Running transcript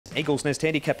Eagles Nest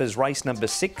Handicappers race number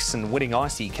 6, and Winning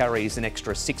Icy carries an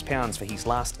extra £6 for his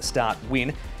last start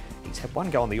win. He's had one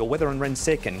go on the all-weather and ran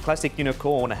second. Classic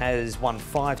Unicorn has won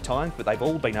 5 times, but they've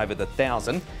all been over the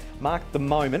 1,000. Mark the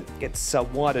Moment gets a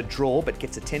wider draw, but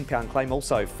gets a £10 claim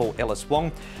also for Ellis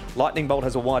Wong. Lightning Bolt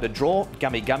has a wider draw.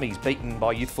 Gummy Gummy's beaten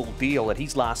by Youthful Deal at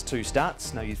his last 2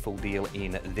 starts. No Youthful Deal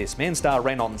in this. Manstar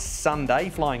ran on Sunday.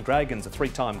 Flying Dragons, a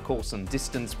 3-time course and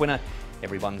distance winner.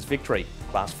 Everyone's Victory.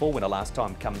 Class 4 winner last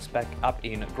time comes back up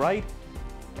in grade.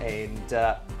 And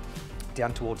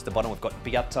down towards the bottom, we've got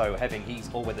Beato having his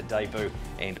all-weather debut,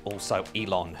 and also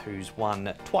Elon, who's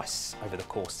won twice over the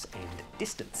course and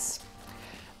distance.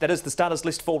 That is the starters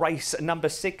list for race number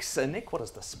 6. Nick, what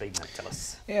does the speed note tell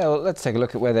us? Yeah, well, let's take a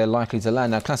look at where they're likely to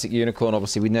land. Now, Classic Unicorn,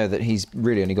 obviously, we know that he's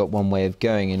really only got one way of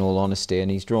going, in all honesty, and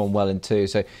he's drawn well in 2.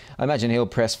 So I imagine he'll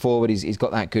press forward. He's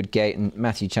got that good gait, and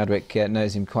Matthew Chadwick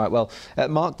knows him quite well.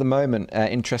 Mark the Moment,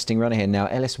 interesting runner here. Now,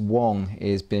 Ellis Wong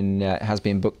has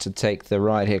been booked to take the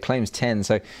ride here. Claims 10,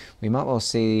 so we might well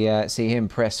see him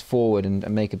press forward and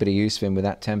make a bit of use of him with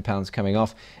that £10 coming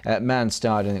off.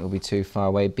 Manstar, I don't think will be too far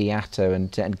away. Beato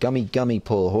and Gummy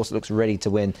Paul, a horse that looks ready to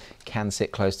win, can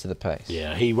sit close to the pace.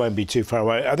 Yeah, he won't be too far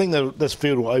away. I think this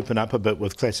field will open up a bit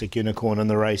with Classic Unicorn in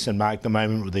the race and Mark the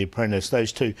Moment with the Apprentice.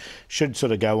 Those two should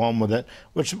sort of go on with it,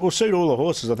 which will suit all the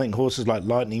horses. I think horses like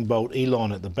Lightning Bolt,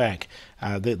 Elon at the back,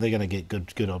 they're going to get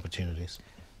good opportunities.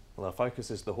 Well, our focus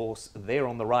is the horse there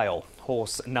on the rail.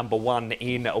 Horse number 1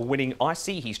 in Winning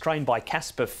Icy. He's trained by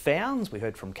Casper Fownes. We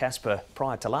heard from Casper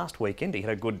prior to last weekend. He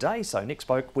had a good day, so Nick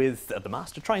spoke with the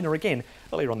master trainer again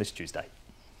earlier on this Tuesday.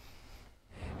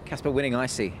 Casper, Winning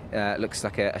Icy looks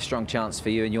like a strong chance for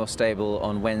you in your stable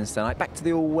on Wednesday night. Back to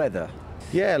the all-weather.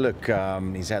 Yeah, look,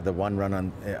 he's had the one run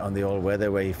on the all-weather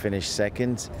where he finished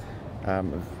second.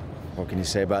 What can you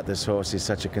say about this horse? He's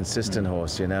such a consistent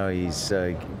horse, you know. He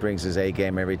brings his A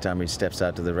game every time he steps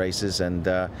out to the races,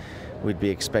 and we'd be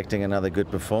expecting another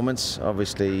good performance.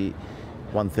 Obviously,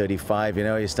 135, you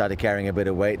know, he started carrying a bit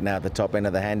of weight. Now at the top end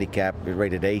of the handicap, he's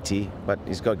rated 80, but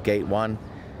he's got gate 1.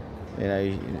 You know,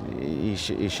 he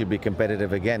should be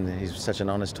competitive again. He's such an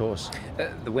honest horse.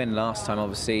 The win last time,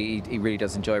 obviously, he really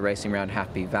does enjoy racing around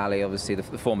Happy Valley. Obviously, the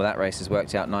form of that race has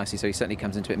worked out nicely, so he certainly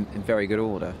comes into it in very good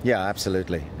order. Yeah,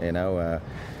 absolutely. You know,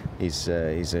 he's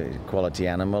a quality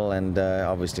animal, and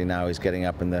obviously now he's getting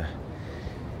up in the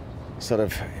sort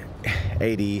of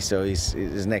 80, so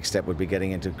his next step would be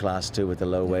getting into class 2 with the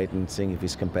low weight and seeing if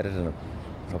he's competitive.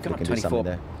 Got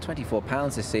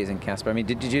 £24 this season, Casper. I mean,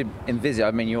 did you envisage?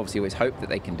 I mean, you obviously always hope that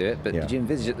they can do it, but did you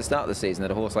envisage at the start of the season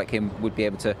that a horse like him would be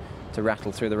able to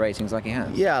rattle through the ratings like he has?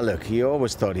 Yeah, look, you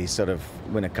always thought he'd sort of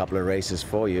win a couple of races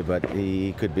for you, but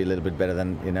he could be a little bit better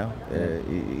than, you know.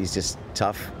 He's just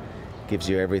tough, gives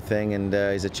you everything, and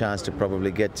he's a chance to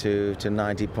probably get to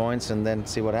 90 points and then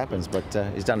see what happens. But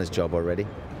he's done his job already.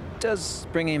 Does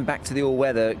bringing him back to the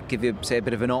all-weather give you, say, a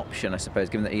bit of an option, I suppose,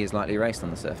 given that he is lightly raced on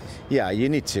the surface? Yeah, you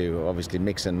need to obviously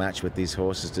mix and match with these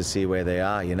horses to see where they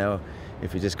are, you know.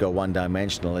 If you just go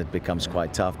one-dimensional, it becomes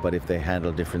quite tough, but if they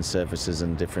handle different surfaces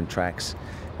and different tracks,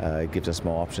 it gives us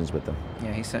more options with them.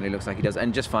 Yeah, he certainly looks like he does.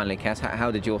 And just finally, Cass, how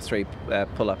did your 3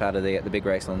 pull up out of the big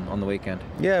race on the weekend?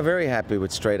 Yeah, very happy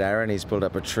with Straight Aaron. He's pulled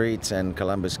up a treat, and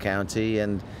Columbus County,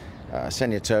 and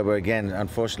Senyatoba again,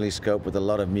 unfortunately scoped with a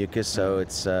lot of mucus, so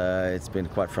it's been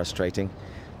quite frustrating.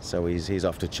 So he's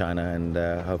off to China, and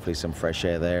hopefully some fresh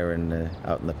air there and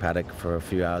out in the paddock for a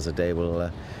few hours a day will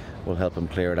help him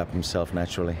clear it up himself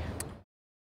naturally.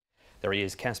 There he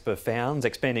is, Casper Fownes,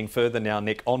 expanding further now,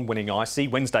 Nick, on Winning Icy.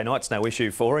 Wednesday night's no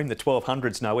issue for him, the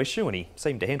 1200's no issue, and he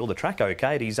seemed to handle the track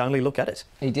okay at his only look at it.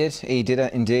 He did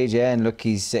indeed, yeah, and look,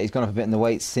 he's gone up a bit in the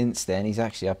weight since then. He's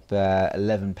actually up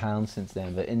 £11 since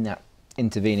then, but in that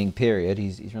intervening period,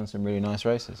 he's run some really nice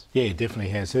races. Yeah, he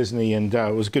definitely has, hasn't he? And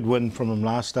it was a good win from him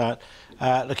last start.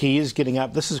 Look, he is getting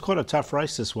up. This is quite a tough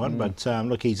race, this one, but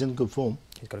look, he's in good form.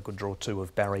 He's got a good draw too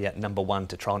of Barry at number 1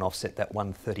 to try and offset that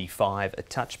 135 a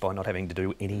touch by not having to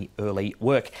do any early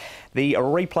work. The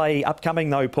replay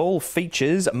upcoming though, Paul,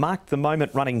 features Mark the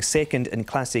Moment running second in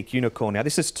Classic Unicorn. Now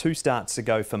this is 2 starts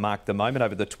ago for Mark the Moment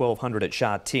over the 1200 at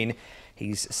Sha Tin.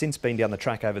 He's since been down the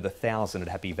track over the 1000 at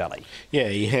Happy Valley. Yeah,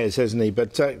 he has, hasn't he?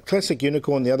 But Classic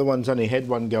Unicorn, the other one's only had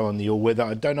one go on the all-weather.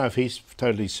 I don't know if he's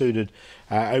totally suited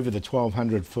over the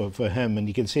 1200 for him, and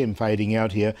you can see him fading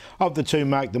out here. Of the 2,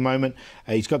 Mark the Moment,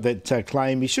 he's got that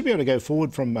claim. He should be able to go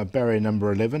forward from barrier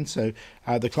number 11, so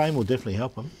the claim will definitely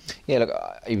help him. Yeah, look,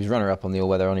 he was runner-up on the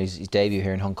all-weather on his debut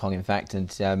here in Hong Kong, in fact,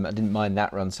 and I didn't mind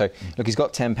that run. So, look, he's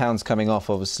got £10 coming off,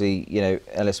 obviously. You know,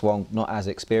 Ellis Wong not as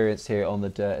experienced here on the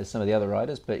dirt as some of the other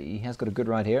riders, but he has got a good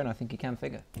ride here, and I think he can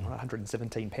figure. All right,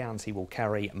 117 pounds he will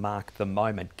carry Mark the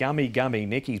Moment. Gummy Gummy,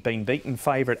 Nick, he's been beaten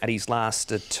favourite at his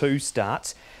last 2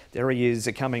 starts. There he is,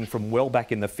 coming from well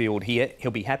back in the field here. He'll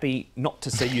be happy not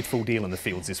to see Youthful Deal in the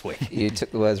fields this week. You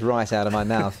took the words right out of my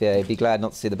mouth. Yeah, he'd be glad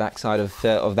not to see the backside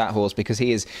of that horse, because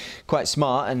he is quite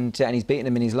smart, and he's beaten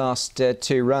him in his last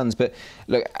 2 runs. But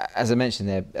look, as I mentioned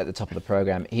there at the top of the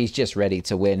programme, he's just ready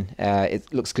to win.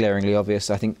 It looks glaringly obvious.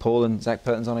 I think Paul and Zach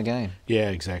Purton's on again.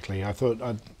 Yeah, exactly. I thought,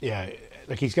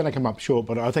 look, he's going to come up short,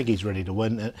 but I think he's ready to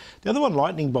win. The other one,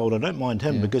 Lightning Bolt, I don't mind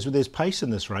him because there's pace in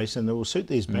this race, and it will suit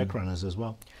these back runners as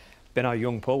well. Benno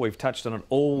Young, Paul, we've touched on it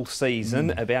all season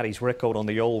about his record on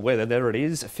the all-weather. There it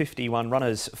is, 51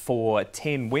 runners for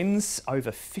 10 wins, over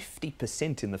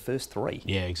 50% in the first 3.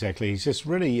 Yeah, exactly. He's just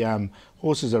really,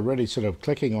 horses are really sort of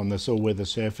clicking on this all-weather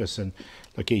surface, and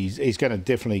look, he's going to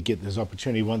definitely get this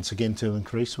opportunity once again to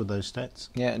increase with those stats.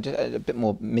 Yeah, just a bit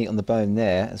more meat on the bone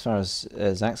there as far as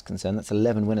Zach's concerned. That's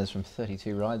 11 winners from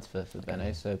 32 rides for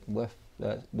Benno, so worth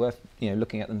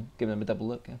looking at them, giving them a double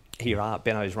look. Yeah. Here are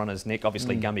Benno's runners, Nick.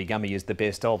 Obviously, Gummy Gummy is the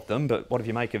best of them, but what do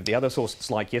you make of the other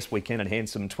sources like Yes We Can and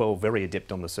Handsome 12, very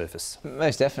adept on the surface?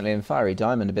 Most definitely, and Fiery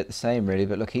Diamond a bit the same, really.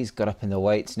 But look, he's got up in the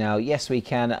weights now. Yes We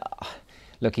Can.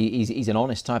 Look, he's an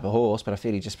honest type of horse, but I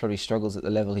feel he just probably struggles at the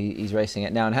level he's racing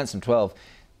at now. And Handsome 12.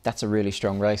 That's a really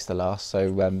strong race, the last, so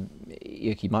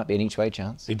he might be an each-way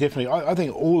chance. He definitely, I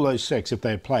think all those 6, if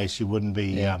they're placed, you wouldn't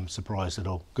be surprised at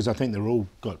all, because I think they're all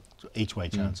got each-way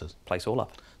chances. Place all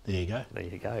up. There you go. There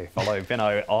you go. Follow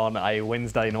Benno on a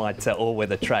Wednesday night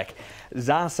all-weather track.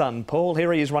 Zarsun, Paul,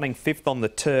 here he is running 5th on the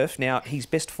turf. Now, his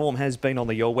best form has been on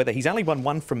the all-weather. He's only won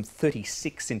 1 from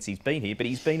 36 since he's been here, but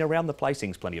he's been around the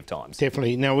placings plenty of times.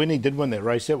 Definitely. Now, when he did win that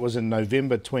race, that was in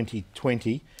November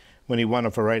 2020. When he won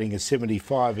off a rating of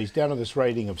 75. He's down to this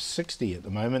rating of 60 at the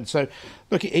moment. So,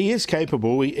 look, he is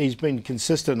capable. He's been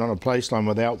consistent on a place line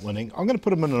without winning. I'm going to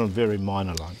put him in on a very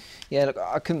minor line. Yeah, look,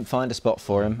 I couldn't find a spot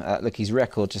for him. Look, his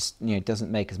record just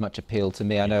doesn't make as much appeal to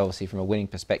me. I know, obviously, from a winning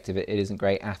perspective, it isn't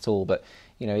great at all. But,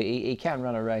 he can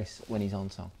run a race when he's on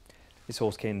song. This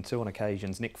horse can too on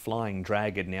occasions. Nick Flying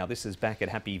Dragon. Now, this is back at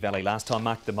Happy Valley. Last time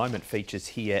Mark the Moment features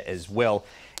here as well.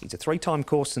 He's a 3-time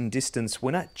course and distance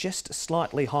winner, just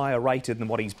slightly higher rated than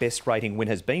what his best rating win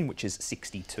has been, which is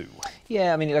 62.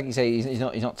 Yeah, I mean, like you say, he's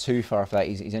not too far off that.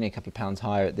 He's only a couple of pounds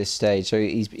higher at this stage, so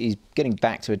he's getting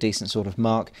back to a decent sort of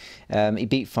mark. He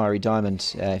beat Fiery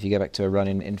Diamond, if you go back to a run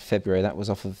in February. That was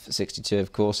off of 62,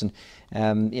 of course,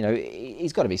 and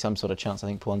he's got to be some sort of chance, I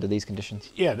think, Paul, under these conditions.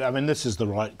 Yeah, I mean, this is the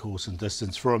right course and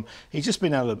distance for him. He's just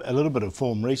been out of a little bit of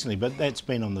form recently, but that's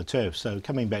been on the turf, so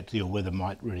coming back to your weather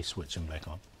might really switch him back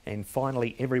on. And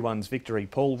finally, everyone's victory.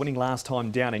 Paul, winning last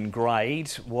time down in grade.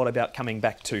 What about coming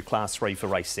back to Class 3 for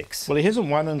race 6? Well, he hasn't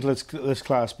won in this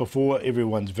class before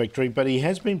everyone's victory, but he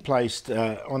has been placed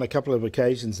on a couple of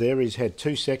occasions there. He's had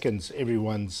 2 seconds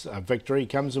everyone's victory. He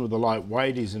comes in with a light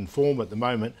weight. He's in form at the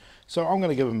moment. So I'm going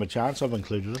to give him a chance. I've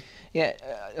included him. Yeah,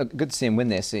 good to see him win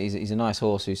this. He's a nice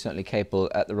horse who's certainly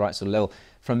capable at the right sort of level.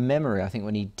 From memory, I think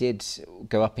when he did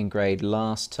go up in grade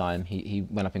last time, he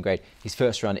went up in grade. His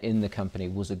first run in the company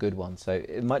was a good one. So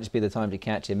it might just be the time to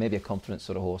catch him. Maybe a confident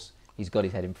sort of horse. He's got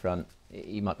his head in front.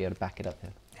 He might be able to back it up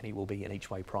here. And he will be an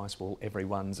each-way price will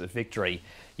everyone's victory.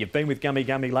 You've been with Gummy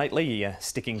Gummy lately. You're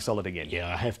sticking solid again. Yeah,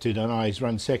 I have to, don't I? He's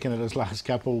run second at his last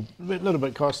couple. A little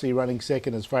bit costly running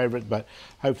second as favourite, but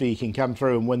hopefully he can come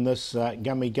through and win this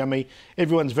Gummy Gummy.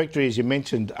 Everyone's victory, as you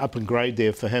mentioned, up in grade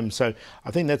there for him. So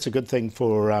I think that's a good thing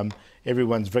for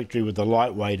everyone's victory with the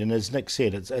lightweight. And as Nick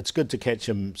said, it's good to catch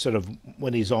him sort of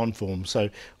when he's on form. So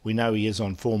we know he is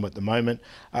on form at the moment.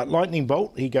 Lightning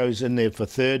Bolt, he goes in there for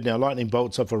 3rd. Now, Lightning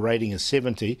Bolt's off a rating of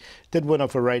 70. Did win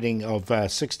off a rating of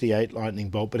 68, Lightning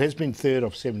Bolt, but has been 3rd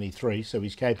off 73, so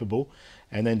he's capable.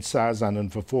 And then Sarzan in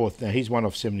for 4th. Now, he's won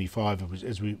off 75,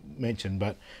 as we mentioned,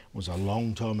 but it was a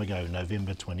long time ago,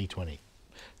 November 2020.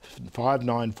 5,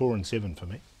 9, 4 and 7 for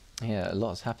me. Yeah, a lot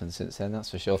has happened since then,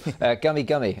 that's for sure. Gummy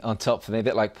Gummy on top for me, a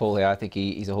bit like Paul here. I think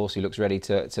he's a horse who looks ready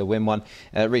to win one.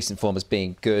 Recent form has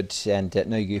been good, and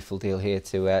no youthful deal here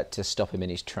to stop him in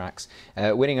his tracks.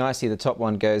 Winning Icy, the top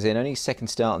one goes in. Only 2nd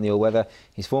start on the all-weather.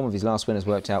 His form of his last win has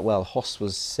worked out well. Hoss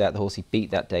was the horse he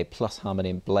beat that day, plus Harmony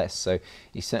and Bless, so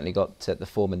he's certainly got the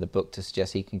form in the book to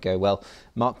suggest he can go well.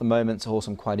 Mark the Moment's a horse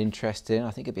I'm quite interested in. I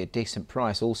think it'd be a decent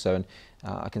price also, and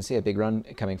I can see a big run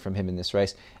coming from him in this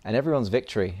race. And everyone's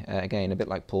victory, again, a bit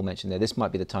like Paul mentioned there, this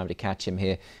might be the time to catch him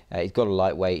here. He's got a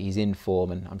lightweight, he's in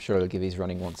form, and I'm sure he'll give his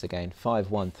running once again. 5,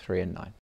 1, 3 and 9.